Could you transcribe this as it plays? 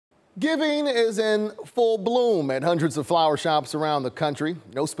Giving is in full bloom at hundreds of flower shops around the country.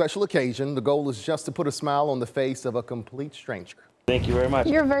 No special occasion. The goal is just to put a smile on the face of a complete stranger. Thank you very much.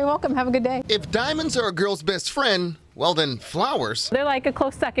 You're very welcome. Have a good day. If diamonds are a girl's best friend, well then flowers. They're like a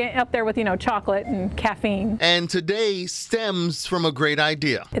close second up there with, chocolate and caffeine. And today stems from a great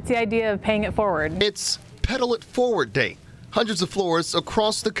idea. It's the idea of paying it forward. It's Petal It Forward Day. Hundreds of florists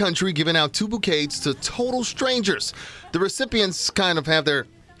across the country giving out 2 bouquets to total strangers. The recipients kind of have their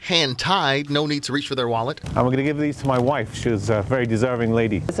hand tied, no need to reach for their wallet. I'm going to give these to my wife. She's a very deserving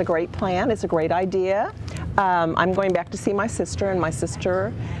lady. It's a great plan. It's a great idea. I'm going back to see my sister, and my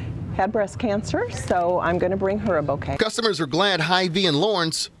sister had breast cancer, so I'm going to bring her a bouquet. Customers are glad Hy-Vee and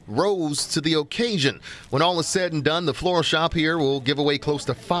Lawrence rose to the occasion. When all is said and done, the floral shop here will give away close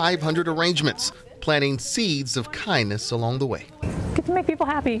to 500 arrangements, planting seeds of kindness along the way. Get to make people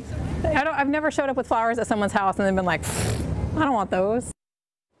happy. I've never showed up with flowers at someone's house and then been like, I don't want those.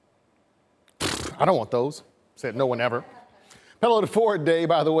 I don't want those, said no one ever. Petal It Forward Day,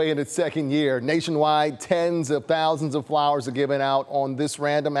 by the way, in its second year. Nationwide, tens of thousands of flowers are given out on this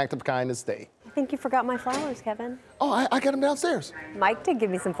random act of kindness day. I think you forgot my flowers, Kevin. Oh, I got them downstairs. Mike did give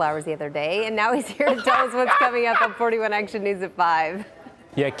me some flowers the other day, and now he's here to tell us what's coming up on 41 Action News at 5.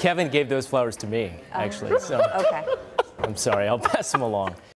 Yeah, Kevin gave those flowers to me, actually. So Okay. I'm sorry, I'll pass them along.